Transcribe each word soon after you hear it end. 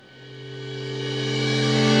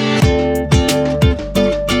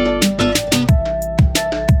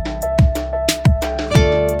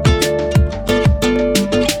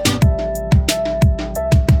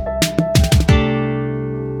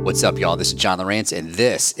What's up, y'all? This is John Lawrence, and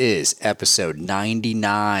this is episode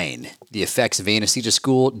 99, The Effects of Anesthesia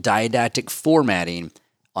School Didactic Formatting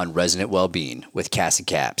on Resident Wellbeing with Cassie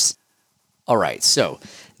Caps. All right, so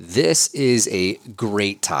this is a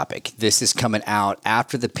great topic. This is coming out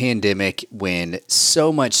after the pandemic when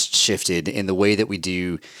so much shifted in the way that we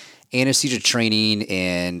do anesthesia training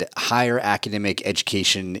and higher academic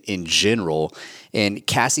education in general. And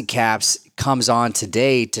Cassie Caps comes on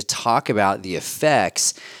today to talk about the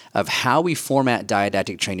effects of how we format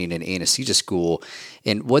didactic training in anesthesia school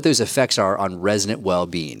and what those effects are on resident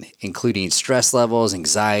well-being, including stress levels,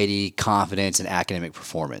 anxiety, confidence, and academic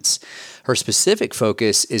performance. Her specific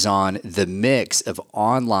focus is on the mix of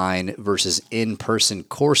online versus in-person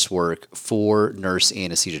coursework for nurse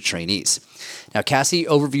anesthesia trainees. Now, Cassie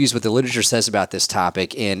overviews what the literature says about this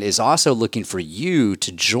topic and is also looking for you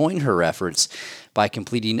to join her efforts by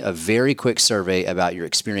completing a very quick survey about your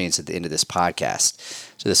experience at the end of this podcast.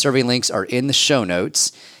 So the survey links are in the show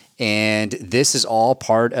notes, and this is all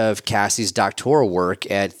part of Cassie's doctoral work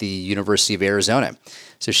at the University of Arizona.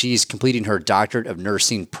 So she's completing her doctorate of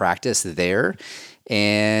nursing practice there,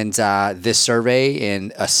 and this survey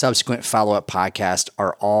and a subsequent follow-up podcast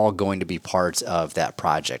are all going to be parts of that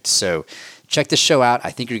project. So check the show out.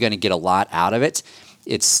 I think you're going to get a lot out of it.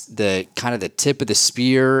 It's the kind of the tip of the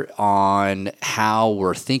spear on how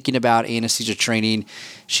we're thinking about anesthesia training.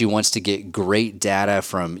 She wants to get great data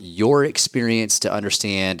from your experience to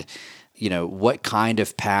understand, what kind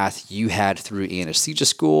of path you had through anesthesia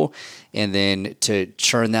school, and then to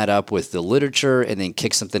churn that up with the literature and then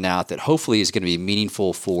kick something out that hopefully is going to be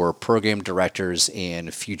meaningful for program directors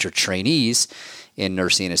and future trainees in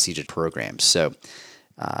nurse anesthesia programs. So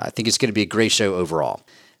I think it's going to be a great show overall.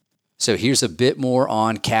 So here's a bit more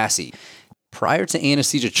on Cassie. Prior to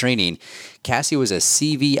anesthesia training, Cassie was a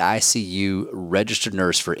CVICU registered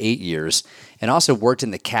nurse for 8 years and also worked in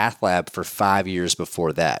the cath lab for 5 years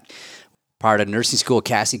before that. Prior to nursing school,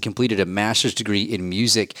 Cassie completed a master's degree in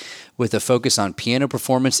music with a focus on piano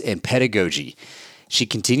performance and pedagogy. She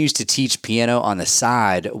continues to teach piano on the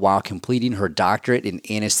side while completing her doctorate in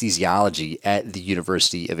anesthesiology at the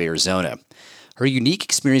University of Arizona. Her unique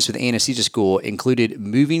experience with anesthesia school included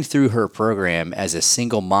moving through her program as a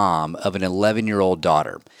single mom of an 11-year-old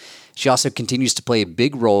daughter. She also continues to play a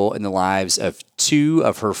big role in the lives of 2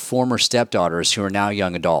 of her former stepdaughters who are now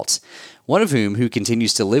young adults, one of who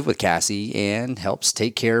continues to live with Cassie and helps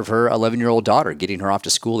take care of her 11-year-old daughter, getting her off to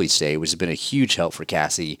school each day, which has been a huge help for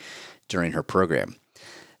Cassie during her program.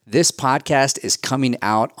 This podcast is coming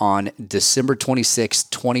out on December 26,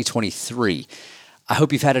 2023. I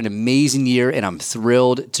hope you've had an amazing year, and I'm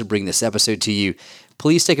thrilled to bring this episode to you.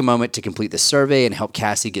 Please take a moment to complete the survey and help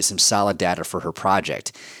Cassie get some solid data for her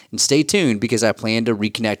project. And stay tuned because I plan to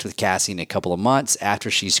reconnect with Cassie in a couple of months after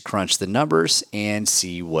she's crunched the numbers and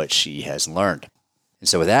see what she has learned. And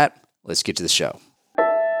so with that, let's get to the show.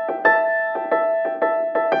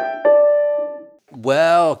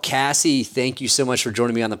 Well, Cassie, thank you so much for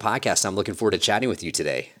joining me on the podcast. I'm looking forward to chatting with you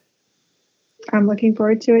today. I'm looking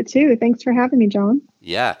forward to it too. Thanks for having me, John.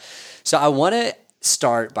 Yeah. So I want to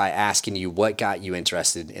start by asking you what got you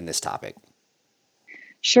interested in this topic.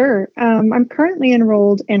 Sure. I'm currently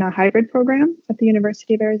enrolled in a hybrid program at the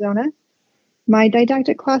University of Arizona. My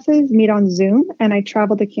didactic classes meet on Zoom, and I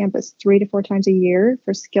travel to campus 3 to 4 times a year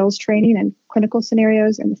for skills training and clinical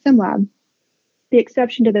scenarios in the sim lab. The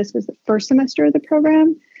exception to this was the first semester of the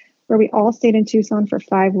program, where we all stayed in Tucson for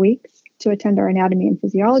 5 weeks to attend our anatomy and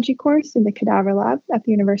physiology course in the cadaver lab at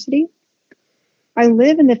the university. I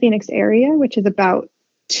live in the Phoenix area, which is about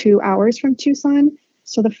 2 hours from Tucson.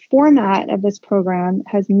 So the format of this program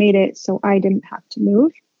has made it so I didn't have to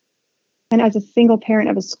move. And as a single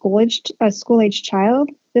parent of a school-aged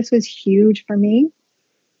child, this was huge for me.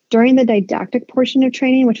 During the didactic portion of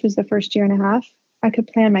training, which was the first year and a half, I could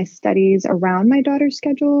plan my studies around my daughter's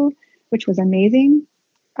schedule, which was amazing.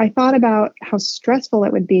 I thought about how stressful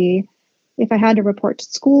it would be if I had to report to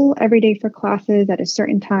school every day for classes at a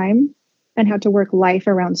certain time and had to work life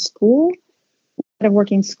around school instead of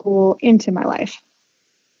working school into my life.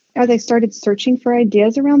 As I started searching for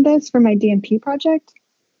ideas around this for my DNP project,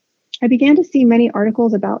 I began to see many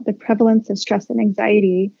articles about the prevalence of stress and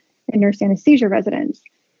anxiety in nurse anesthesia residents.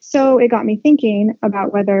 So it got me thinking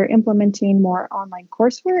about whether implementing more online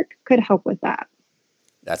coursework could help with that.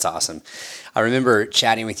 That's awesome. I remember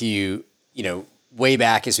chatting with you, way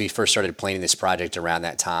back as we first started planning this project around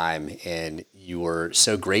that time, and you were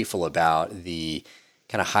so grateful about the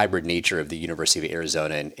kind of hybrid nature of the University of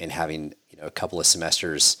Arizona and having, a couple of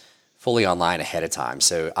semesters fully online ahead of time.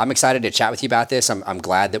 So I'm excited to chat with you about this. I'm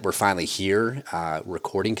glad that we're finally here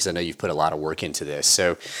recording because I know you've put a lot of work into this.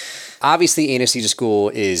 So obviously anesthesia school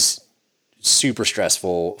is super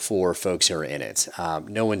stressful for folks who are in it.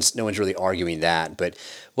 No one's really arguing that, but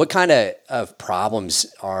what kind of problems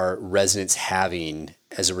are residents having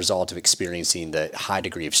as a result of experiencing the high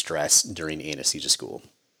degree of stress during anesthesia school?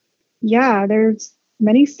 Yeah, there's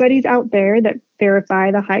many studies out there that verify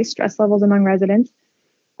the high stress levels among residents.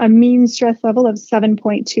 A mean stress level of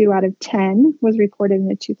 7.2 out of 10 was reported in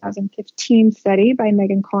a 2015 study by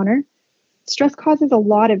Megan Connor. Stress causes a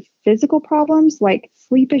lot of physical problems like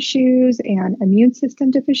sleep issues and immune system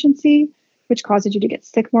deficiency, which causes you to get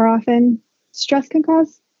sick more often. Stress can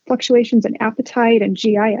cause fluctuations in appetite and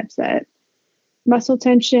GI upset. Muscle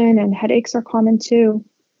tension and headaches are common too.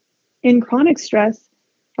 In chronic stress,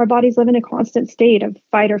 our bodies live in a constant state of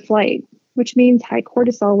fight or flight, which means high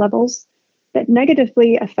cortisol levels that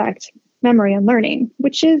negatively affect memory and learning,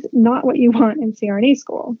 which is not what you want in CRNA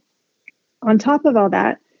school. On top of all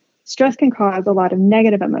that, stress can cause a lot of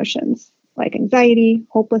negative emotions like anxiety,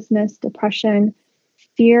 hopelessness, depression,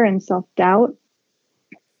 fear, and self-doubt.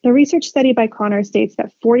 The research study by Connor states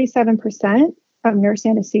that 47% of nurse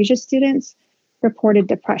anesthesia students reported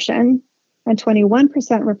depression and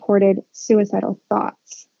 21% reported suicidal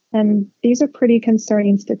thoughts. And these are pretty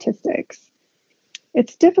concerning statistics.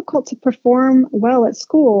 It's difficult to perform well at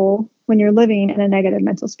school when you're living in a negative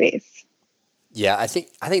mental space. Yeah, I think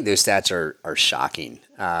those stats are shocking.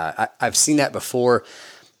 I've seen that before.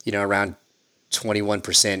 Around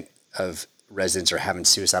 21% of residents are having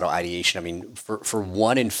suicidal ideation. I mean, for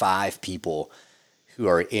 1 in 5 people who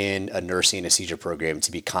are in a nurse anesthesia program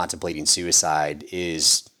to be contemplating suicide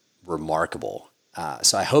is remarkable.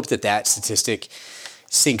 So I hope that statistic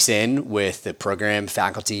sinks in with the program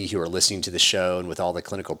faculty who are listening to the show and with all the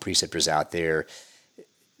clinical preceptors out there.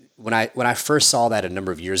 When I first saw that a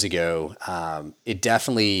number of years ago, it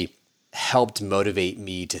definitely helped motivate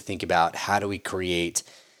me to think about how do we create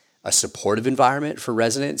a supportive environment for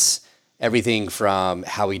residents. Everything from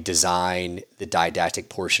how we design the didactic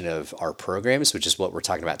portion of our programs, which is what we're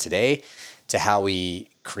talking about today, to how we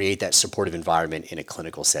create that supportive environment in a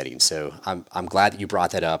clinical setting. So I'm glad that you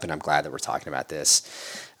brought that up, and I'm glad that we're talking about this.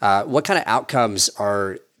 What kind of outcomes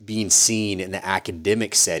are being seen in the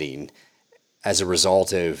academic setting as a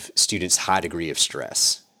result of students' high degree of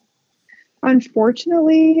stress?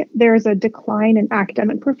 Unfortunately, there's a decline in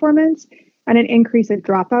academic performance and an increase in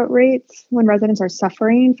dropout rates when residents are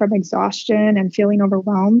suffering from exhaustion and feeling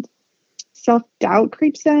overwhelmed. Self-doubt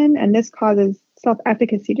creeps in, and this causes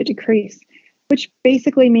self-efficacy to decrease, which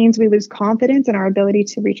basically means we lose confidence in our ability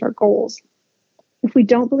to reach our goals. If we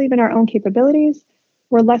don't believe in our own capabilities,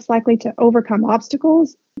 we're less likely to overcome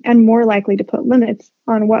obstacles and more likely to put limits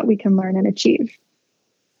on what we can learn and achieve.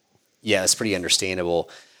 Yeah, that's pretty understandable.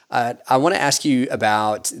 I want to ask you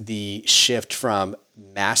about the shift from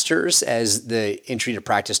master's as the entry to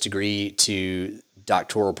practice degree to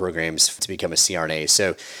doctoral programs to become a CRNA.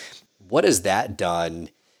 So what has that done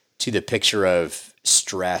to the picture of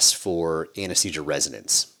stress for anesthesia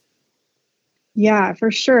residents? Yeah,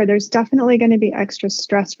 for sure. There's definitely going to be extra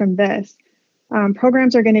stress from this.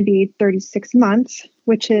 Programs are going to be 36 months,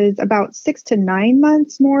 which is about 6 to 9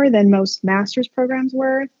 months more than most master's programs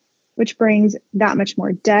were, which brings that much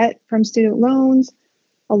more debt from student loans,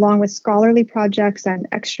 along with scholarly projects and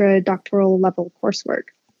extra doctoral level coursework.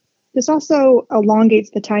 This also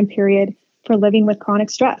elongates the time period for living with chronic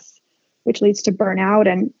stress, which leads to burnout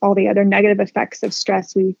and all the other negative effects of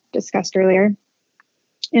stress we discussed earlier.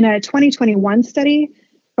 In a 2021 study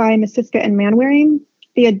by Masiska and Manwaring,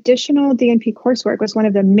 the additional DNP coursework was one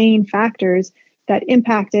of the main factors that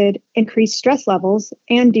impacted increased stress levels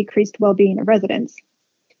and decreased well-being of residents.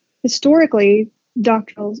 Historically,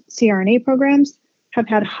 doctoral CRNA programs have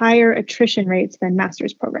had higher attrition rates than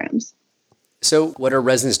master's programs. So what are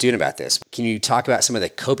residents doing about this? Can you talk about some of the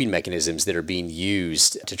coping mechanisms that are being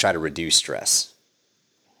used to try to reduce stress?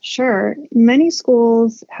 Sure. Many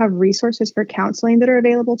schools have resources for counseling that are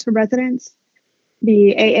available to residents.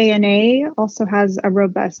 The AANA also has a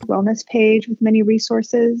robust wellness page with many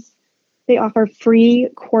resources. They offer free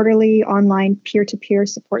quarterly online peer-to-peer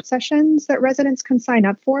support sessions that residents can sign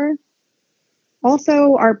up for.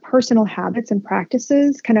 Also, our personal habits and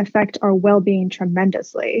practices can affect our well-being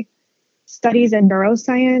tremendously. Studies in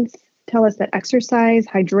neuroscience tell us that exercise,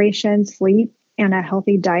 hydration, sleep, and a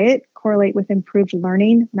healthy diet correlate with improved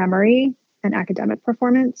learning, memory, and academic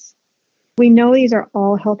performance. We know these are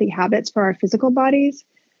all healthy habits for our physical bodies,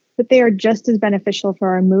 but they are just as beneficial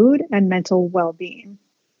for our mood and mental well-being.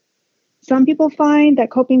 Some people find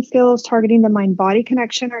that coping skills targeting the mind-body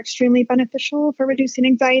connection are extremely beneficial for reducing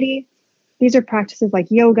anxiety. These are practices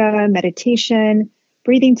like yoga, meditation,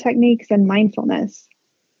 breathing techniques, and mindfulness.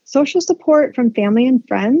 Social support from family and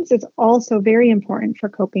friends is also very important for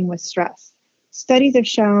coping with stress. Studies have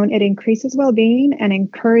shown it increases well-being and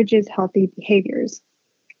encourages healthy behaviors.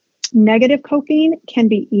 Negative coping can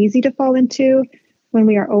be easy to fall into when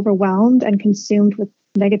we are overwhelmed and consumed with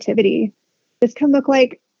negativity. This can look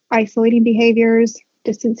like isolating behaviors,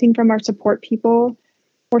 distancing from our support people,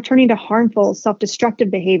 or turning to harmful, self-destructive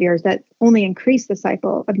behaviors that only increase the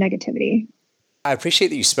cycle of negativity. I appreciate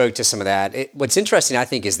that you spoke to some of that. What's interesting, I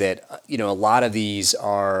think, is that a lot of these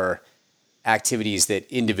are activities that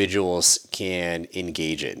individuals can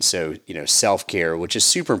engage in. So, self-care, which is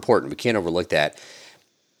super important. We can't overlook that.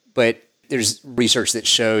 But there's research that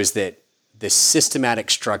shows that the systematic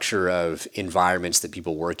structure of environments that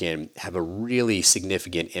people work in have a really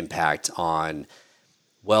significant impact on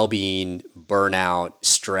well-being, burnout,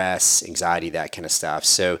 stress, anxiety, that kind of stuff.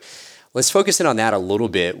 So let's focus in on that a little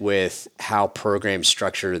bit with how programs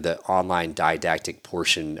structure the online didactic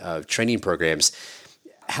portion of training programs.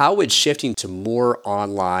 How would shifting to more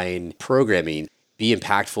online programming be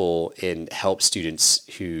impactful and help students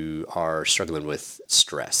who are struggling with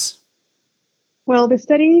stress? Well, the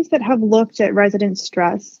studies that have looked at resident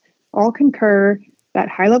stress all concur that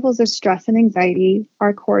high levels of stress and anxiety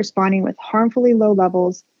are corresponding with harmfully low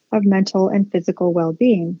levels of mental and physical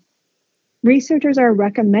well-being. Researchers are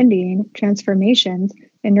recommending transformations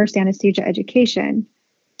in nurse anesthesia education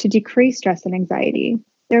to decrease stress and anxiety,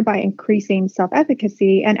 thereby increasing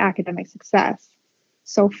self-efficacy and academic success.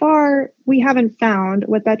 So far, we haven't found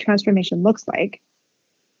what that transformation looks like.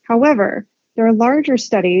 However, there are larger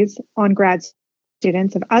studies on grad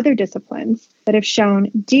students of other disciplines that have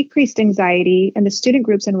shown decreased anxiety in the student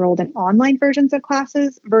groups enrolled in online versions of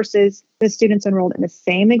classes versus the students enrolled in the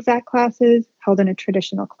same exact classes held in a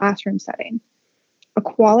traditional classroom setting. A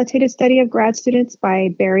qualitative study of grad students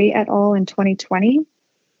by Berry et al. In 2020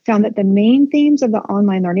 found that the main themes of the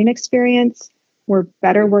online learning experience were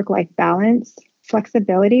better work-life balance,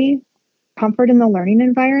 flexibility, comfort in the learning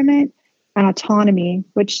environment, and autonomy,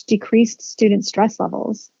 which decreased student stress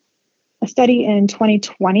levels. A study in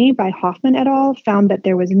 2020 by Hoffman et al. Found that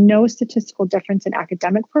there was no statistical difference in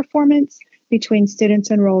academic performance between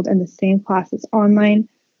students enrolled in the same classes online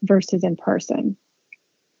versus in person.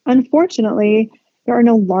 Unfortunately, there are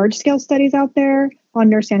no large-scale studies out there on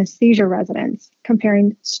nurse anesthesia residents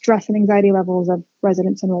comparing stress and anxiety levels of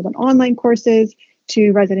residents enrolled in online courses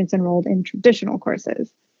to residents enrolled in traditional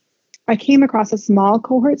courses. I came across a small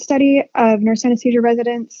cohort study of nurse anesthesia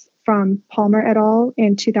residents from Palmer et al.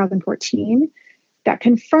 In 2014 that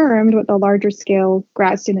confirmed what the larger scale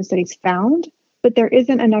grad student studies found, but there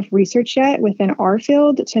isn't enough research yet within our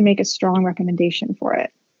field to make a strong recommendation for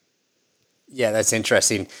it. Yeah, that's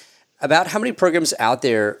interesting. About how many programs out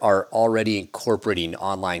there are already incorporating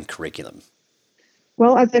online curriculum?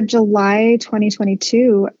 Well, as of July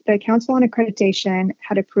 2022, the Council on Accreditation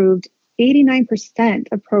had approved 89%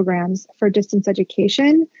 of programs for distance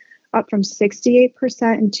education, up from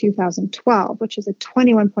 68% in 2012, which is a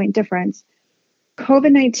 21-point difference.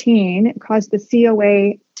 COVID-19 caused the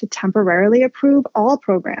COA to temporarily approve all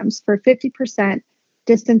programs for 50%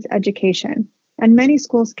 distance education, and many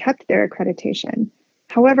schools kept their accreditation.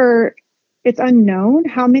 However, it's unknown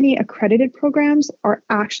how many accredited programs are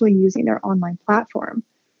actually using their online platform.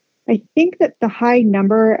 I think that the high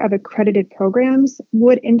number of accredited programs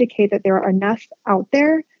would indicate that there are enough out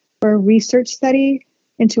there for a research study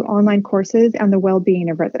into online courses and the well-being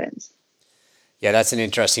of residents. Yeah, that's an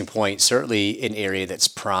interesting point. Certainly an area that's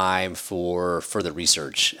prime for further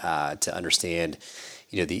research to understand,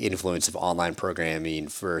 the influence of online programming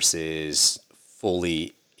versus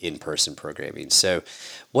fully in-person programming. So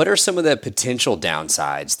what are some of the potential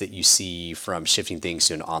downsides that you see from shifting things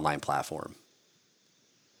to an online platform?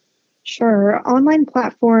 Sure. Online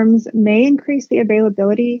platforms may increase the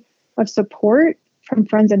availability of support from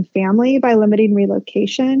friends and family by limiting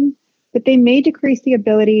relocation, but they may decrease the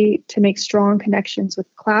ability to make strong connections with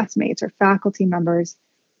classmates or faculty members.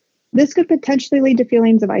 This could potentially lead to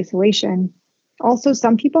feelings of isolation. Also,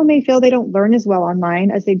 some people may feel they don't learn as well online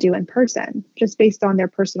as they do in person, just based on their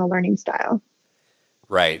personal learning style.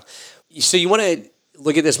 Right. So you want to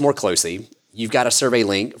look at this more closely. You've got a survey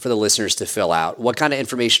link for the listeners to fill out. What kind of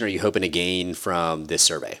information are you hoping to gain from this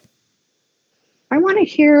survey? I want to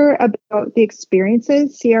hear about the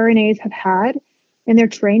experiences CRNAs have had in their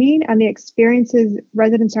training and the experiences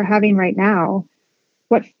residents are having right now.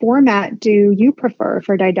 What format do you prefer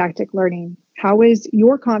for didactic learning? How is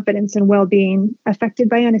your confidence and well-being affected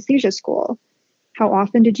by anesthesia school? How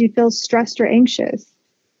often did you feel stressed or anxious?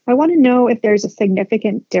 I want to know if there's a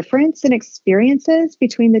significant difference in experiences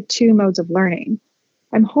between the two modes of learning.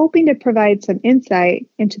 I'm hoping to provide some insight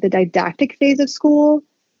into the didactic phase of school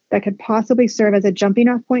that could possibly serve as a jumping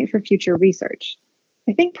off point for future research.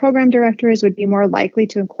 I think program directors would be more likely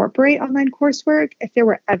to incorporate online coursework if there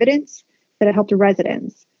were evidence that it helped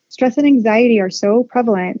residents. Stress and anxiety are so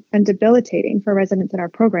prevalent and debilitating for residents in our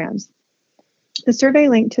programs. The survey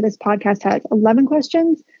link to this podcast has 11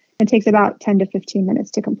 questions and takes about 10 to 15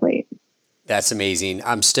 minutes to complete. That's amazing.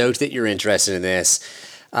 I'm stoked that you're interested in this.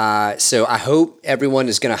 So I hope everyone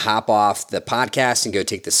is going to hop off the podcast and go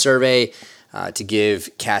take the survey to give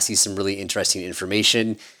Cassie some really interesting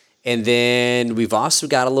information. And then we've also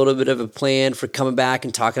got a little bit of a plan for coming back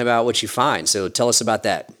and talking about what you find. So tell us about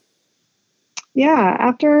that. Yeah,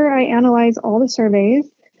 after I analyze all the surveys,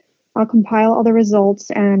 I'll compile all the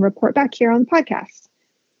results and report back here on the podcast.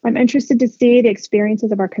 I'm interested to see the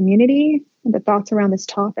experiences of our community and the thoughts around this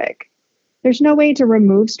topic. There's no way to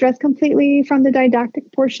remove stress completely from the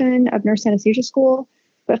didactic portion of nurse anesthesia school,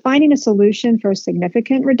 but finding a solution for a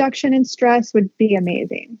significant reduction in stress would be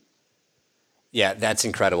amazing. Yeah, that's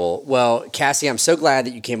incredible. Well, Cassie, I'm so glad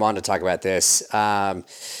that you came on to talk about this.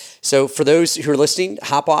 So for those who are listening,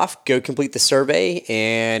 hop off, go complete the survey,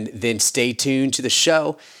 and then stay tuned to the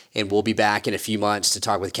show, and we'll be back in a few months to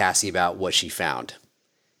talk with Cassie about what she found.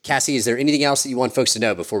 Cassie, is there anything else that you want folks to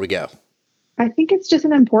know before we go? I think it's just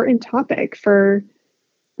an important topic for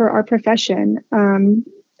our profession.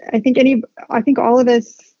 I think all of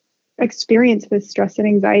us experience this stress and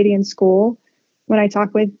anxiety in school. When I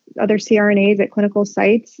talk with other CRNAs at clinical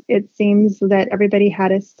sites, it seems that everybody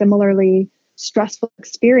had a similarly stressful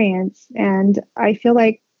experience. And I feel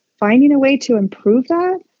like finding a way to improve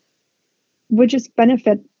that would just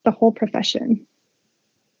benefit the whole profession.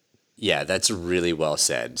 Yeah, that's really well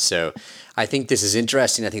said. So I think this is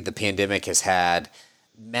interesting. I think the pandemic has had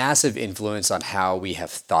massive influence on how we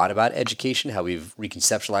have thought about education, how we've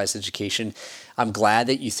reconceptualized education. I'm glad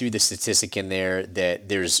that you threw the statistic in there that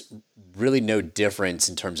there's really no difference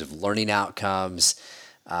in terms of learning outcomes.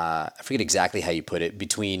 I forget exactly how you put it,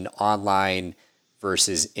 between online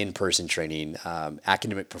versus in-person training,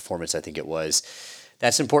 academic performance, I think it was.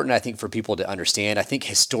 That's important, I think, for people to understand. I think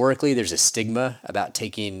historically there's a stigma about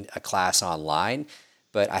taking a class online,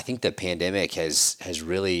 but I think the pandemic has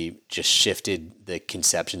really just shifted the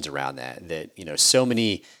conceptions around that, so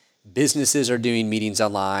many businesses are doing meetings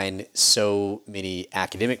online, so many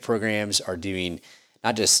academic programs are doing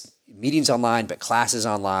not just meetings online, but classes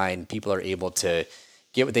online. People are able to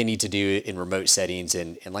get what they need to do in remote settings.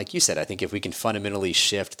 And like you said, I think if we can fundamentally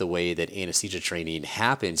shift the way that anesthesia training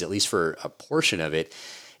happens, at least for a portion of it,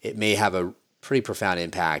 it may have a pretty profound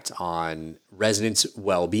impact on residents'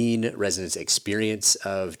 well-being, residents' experience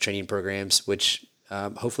of training programs, which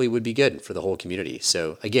hopefully would be good for the whole community.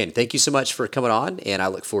 So again, thank you so much for coming on, and I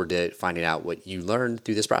look forward to finding out what you learned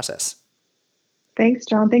through this process. Thanks,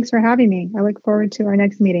 John. Thanks for having me. I look forward to our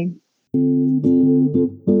next meeting.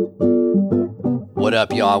 What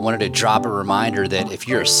up, y'all? I wanted to drop a reminder that if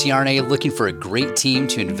you're a CRNA looking for a great team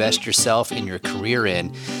to invest yourself and your career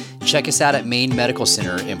in, check us out at Maine Medical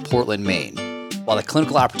Center in Portland, Maine. While the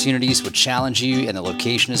clinical opportunities will challenge you and the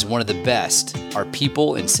location is one of the best, our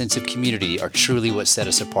people and sense of community are truly what set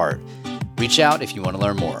us apart. Reach out if you want to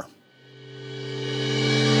learn more.